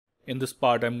In this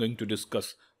part, I'm going to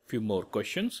discuss few more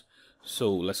questions.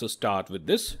 So let's start with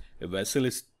this. A vessel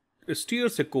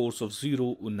steers a course of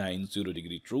 090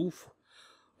 degree true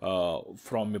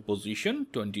from a position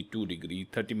 22 degree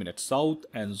 30 minutes south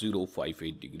and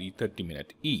 058 degree 30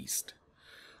 minute east,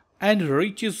 and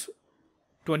reaches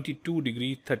 22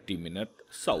 degree 30 minute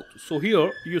south. So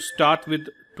here you start with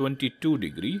 22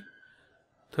 degree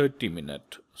 30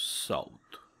 minute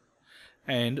south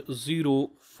and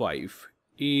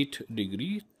 058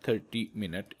 degree 30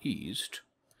 minute east.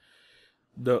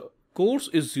 The course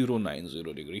is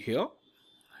 090 degree here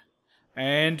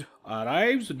and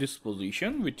arrives this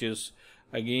position, which is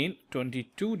again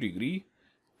 22 degree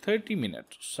 30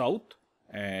 minute south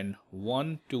and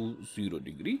 120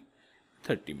 degree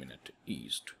 30 minute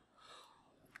east.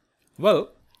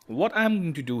 Well, what I am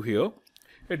going to do here,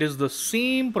 it is the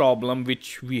same problem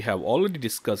which we have already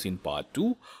discussed in part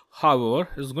 2. However,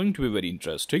 it's going to be very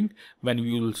interesting when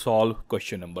we will solve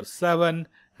question number 7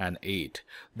 and 8.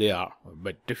 They are a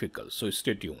bit difficult, so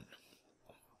stay tuned.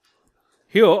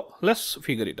 Here, let's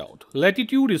figure it out.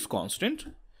 Latitude is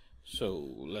constant,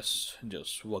 so let's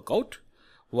just work out.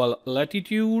 Well,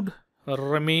 latitude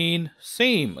remain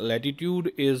same.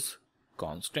 Latitude is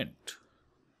constant.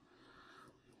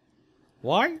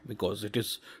 Why? Because it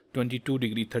is 22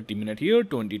 degree 30 minute here,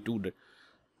 22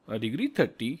 degree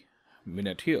 30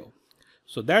 minute here.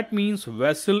 So that means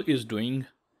vessel is doing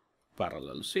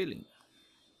parallel sailing.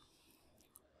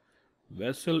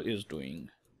 Vessel is doing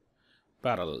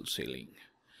parallel sailing.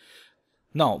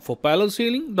 Now for parallel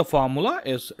sailing, the formula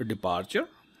is departure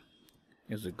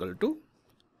is equal to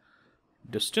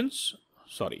distance.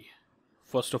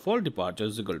 First of all, departure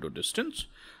is equal to distance,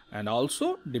 and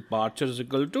also departure is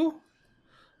equal to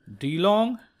d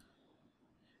long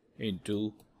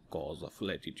into cos of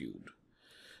latitude.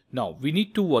 Now we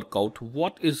need to work out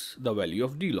what is the value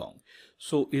of d long.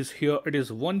 So is here it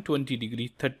is 120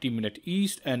 degree 30 minute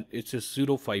east and it is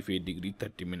 058 degree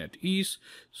 30 minute east.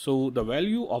 So the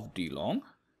value of d long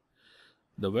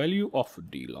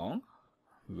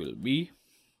will be,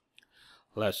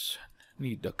 let's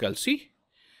need the calci.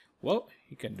 Well,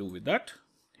 you can do with that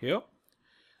here.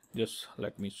 Just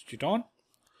let me switch it on.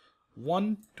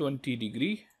 120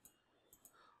 degree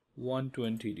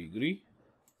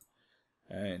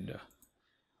and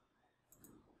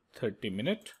 30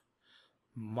 minute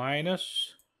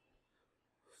minus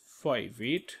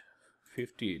 58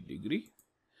 degree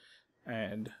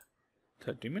and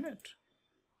 30 minute.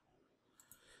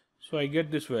 So I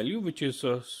get this value, which is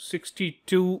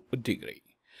 62 degree.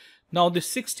 Now this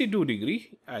 62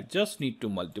 degree, I just need to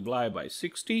multiply by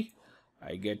 60.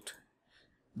 I get,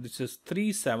 this is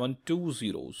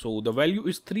 3720. So the value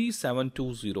is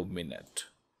 3720 minute.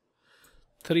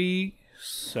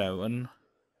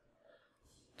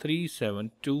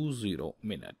 3720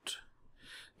 minute.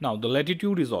 Now the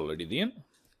latitude is already there.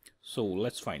 So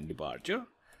let's find departure.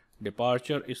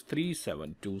 Departure is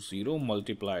 3720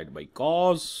 multiplied by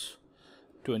cos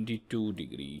 22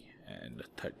 degree and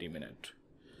 30 minute.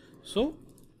 So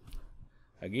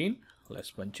again, let's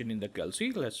punch in the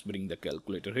calci. Let's bring the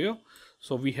calculator here.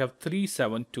 So we have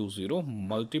 3720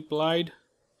 multiplied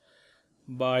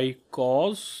by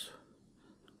cos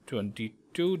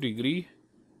 22 degree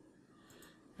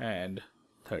and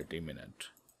 30 minute.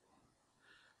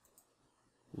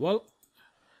 Well,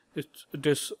 it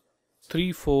is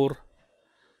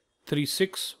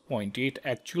 3436.8.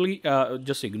 actually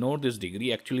just ignore this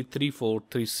degree. Actually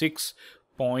 3436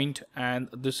 point, and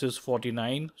this is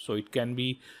 49, so it can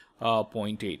be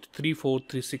 0.8.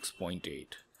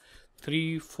 3436.8.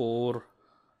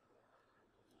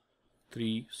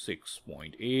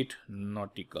 3436.8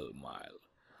 nautical mile.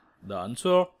 The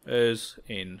answer is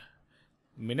in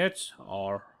minutes,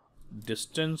 or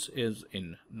distance is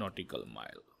in nautical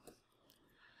mile.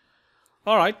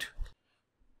 Alright,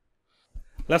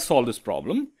 let's solve this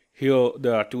problem. Here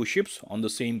there are two ships on the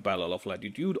same parallel of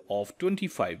latitude of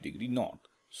 25 degree north.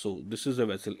 So this is a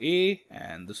vessel A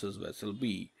and this is vessel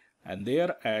B, and they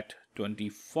are at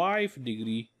 25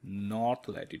 degree north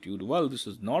latitude. Well, this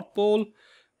is North Pole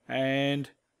and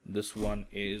this one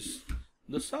is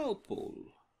the South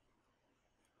Pole.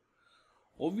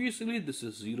 Obviously this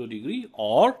is 0 degree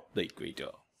or the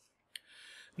equator.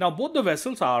 Now both the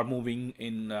vessels are moving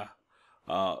in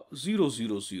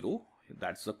 000.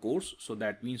 That's the course. So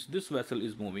that means this vessel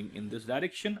is moving in this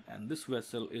direction and this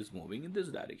vessel is moving in this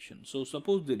direction. So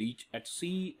suppose they reach at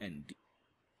C and D.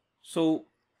 So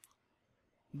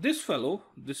this fellow,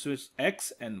 this is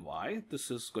X and Y.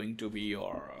 This is going to be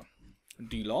your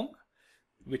D long,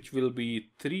 which will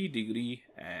be 3 degree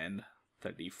and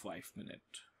 35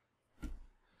 minute.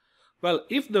 Well,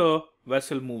 if the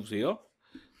vessel moves here,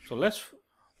 So let's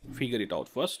figure it out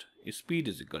first. Speed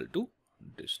is equal to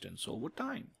distance over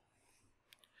time.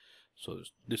 So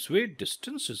this way,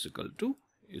 distance is equal to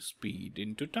speed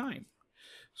into time.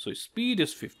 So speed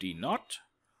is 50 knot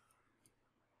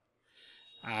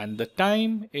and the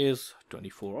time is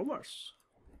 24 hours.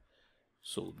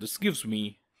 So this gives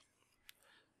me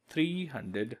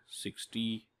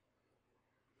 360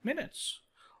 minutes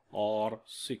or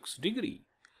 6 degree.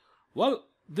 Well,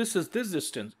 this is this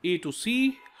distance A to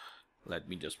C. Let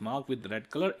me just mark with the red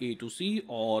color, A to C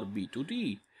or B to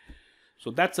D.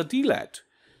 So that's a DLAT.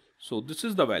 So this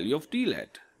is the value of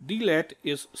DLAT. DLAT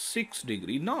is 6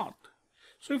 degree north.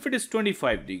 So if it is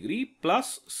 25 degree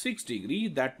plus 6 degree,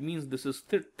 that means this is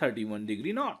 31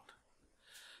 degree north.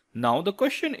 Now the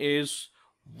question is,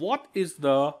 what is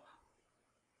the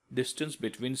distance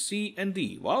between C and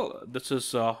D? Well, this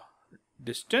is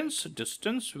distance.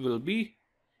 Distance will be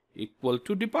equal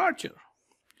to departure.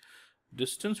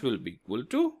 Distance will be equal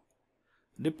to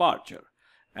departure.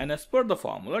 And as per the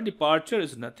formula, departure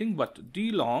is nothing but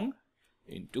d long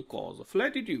into cos of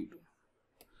latitude.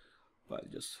 Well,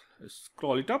 just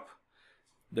scroll it up.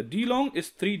 The d long is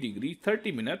 3 degree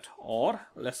 30 minute, or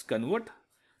let's convert.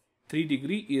 3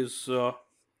 degree is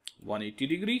 180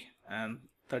 degree and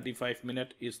 35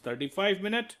 minute is 35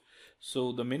 minute.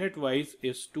 So the minute wise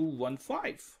is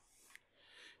 215.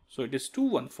 So it is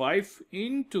 215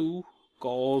 into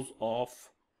cos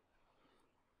of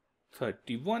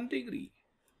 31 degree.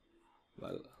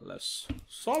 Well, let's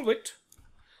solve it.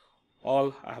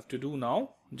 All I have to do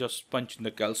now, just punch in the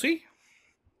calci.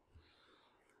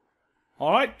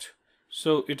 Alright,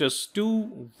 so it is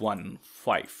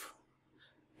 215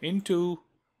 into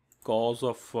cos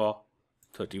of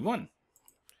 31.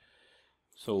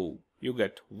 So you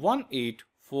get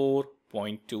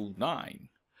 184.29,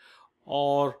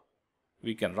 or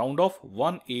we can round off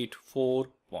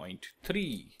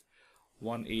 184.3.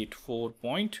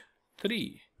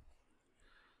 184.3.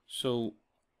 So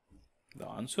the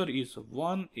answer is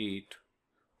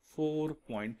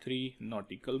 184.3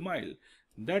 nautical mile.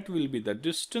 That will be the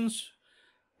distance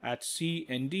at C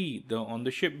and D, on the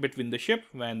ship, between the ship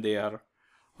when they are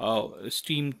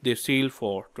steamed, they sail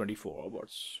for 24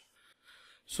 hours.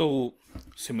 So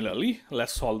similarly,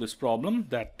 let's solve this problem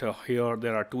that here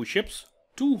there are two ships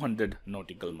 200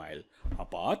 nautical mile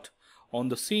apart on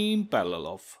the same parallel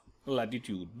of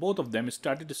latitude. Both of them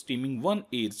started steaming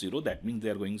 180, that means they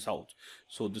are going south.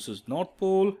 So this is North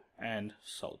Pole and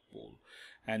South Pole.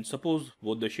 And suppose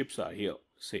both the ships are here,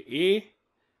 say A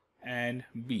and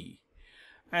B,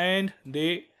 and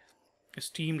they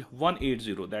steamed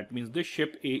 180, that means this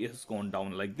ship A has gone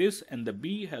down like this and the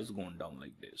B has gone down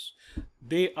like this.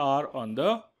 They are on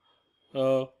the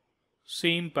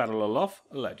same parallel of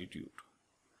latitude,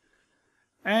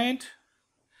 and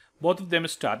both of them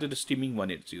started steaming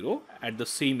 180 at the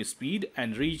same speed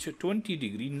and reached 20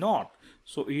 degree north.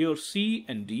 So here C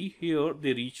and D, here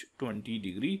they reach 20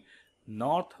 degree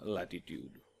north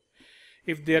latitude.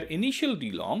 If their initial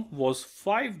d long was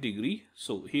 5 degree,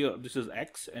 so here this is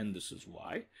x and this is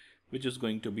y, which is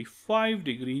going to be 5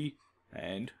 degree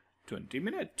and 20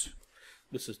 minutes.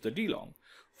 This is the d long.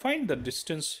 Find the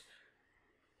distance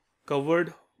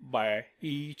covered by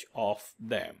each of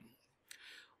them.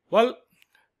 Well,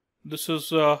 this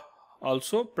is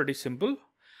also pretty simple.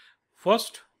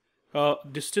 First,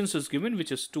 distance is given,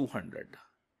 which is 200.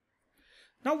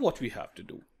 Now what we have to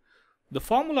do? The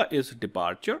formula is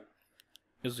departure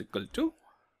is equal to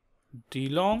d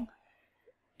long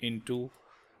into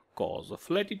cos of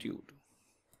latitude.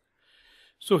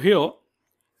 So here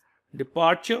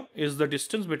departure is the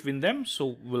distance between them,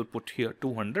 so we'll put here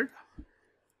 200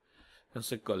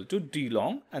 is equal to d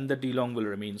long, and the d long will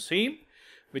remain same,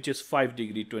 which is 5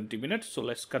 degree 20 minutes. So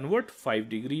let's convert. 5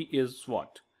 degree is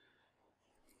what?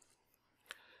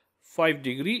 5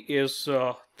 degree is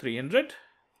 300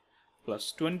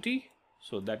 plus 20.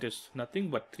 So that is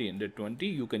nothing but 320.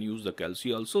 You can use the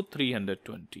calci also.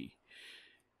 320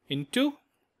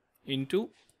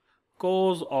 into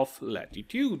cos of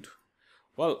latitude.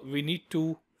 Well, we need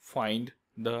to find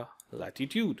the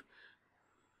latitude.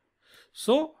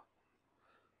 So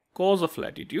cos of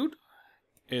latitude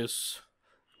is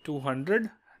 200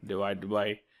 divided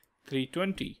by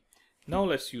 320. Now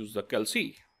let's use the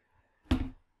calci.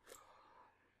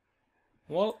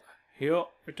 Well, here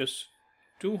it is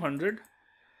 200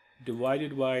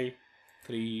 divided by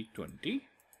 320.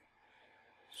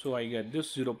 So I get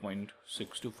this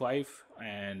 0.625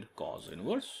 and cos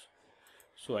inverse.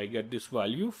 So I get this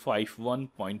value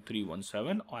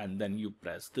 51.317, and then you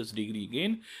press this degree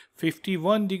again.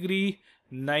 51 degree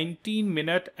 19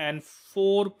 minute and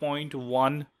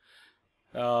 4.1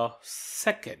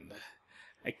 second.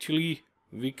 Actually,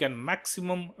 we can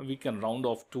round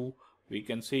off to, we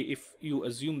can say, if you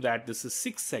assume that this is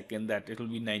 6 seconds, that it will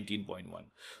be 19.1.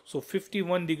 So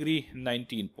 51 degree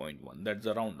 19.1, that's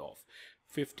the round off.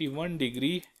 51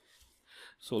 degree,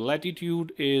 so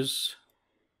latitude is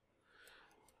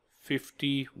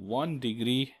 51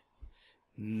 degree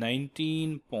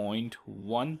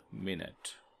 19.1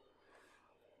 minute.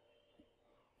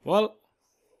 Well,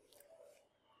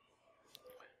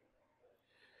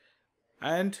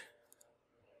 and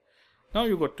now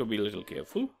you got to be a little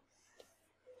careful.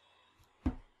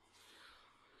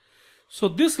 So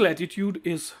this latitude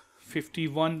is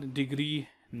 51 degree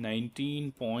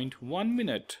 19.1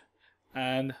 minute,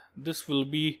 and this will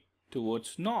be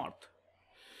towards north.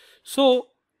 So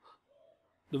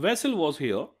the vessel was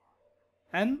here,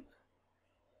 and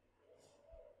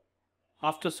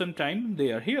after some time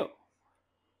they are here.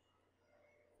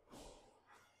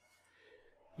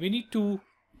 We need to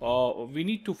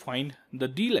find the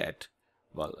DLAT.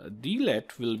 Well,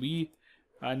 DLAT will be,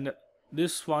 and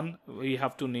this one we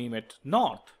have to name it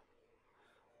north,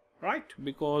 right?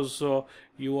 Because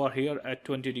you are here at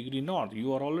 20 degree north,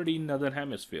 you are already in northern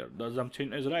hemisphere. The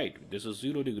assumption is right. This is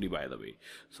 0 degree, by the way.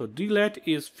 So DLAT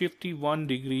is 51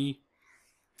 degree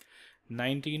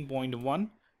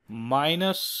 19.1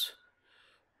 minus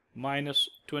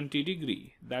 20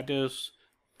 degree, that is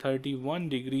 31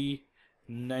 degree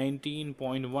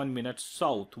 19.1 minutes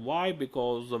south. Why?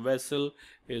 Because the vessel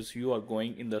is, you are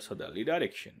going in the southerly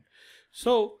direction.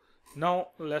 So now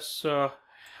let's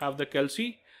have the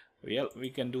Kelsey. Well,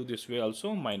 we can do this way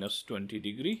also, minus 20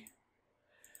 degree.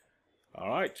 All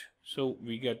right, so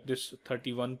we get this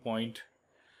 31 point.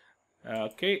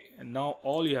 Okay, and now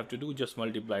all you have to do, just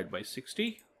multiply it by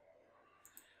 60,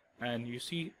 and you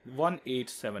see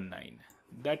 1879.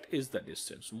 That is the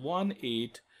distance,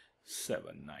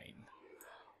 1879.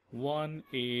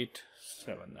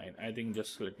 1879. I think,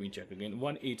 just let me check again,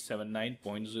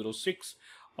 1879.06.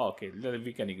 Okay,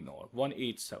 we can ignore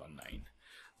 1879.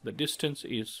 The distance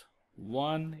is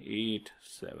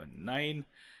 1879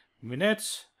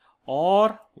 minutes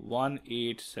or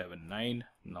 1879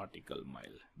 nautical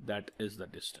mile. That is the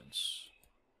distance.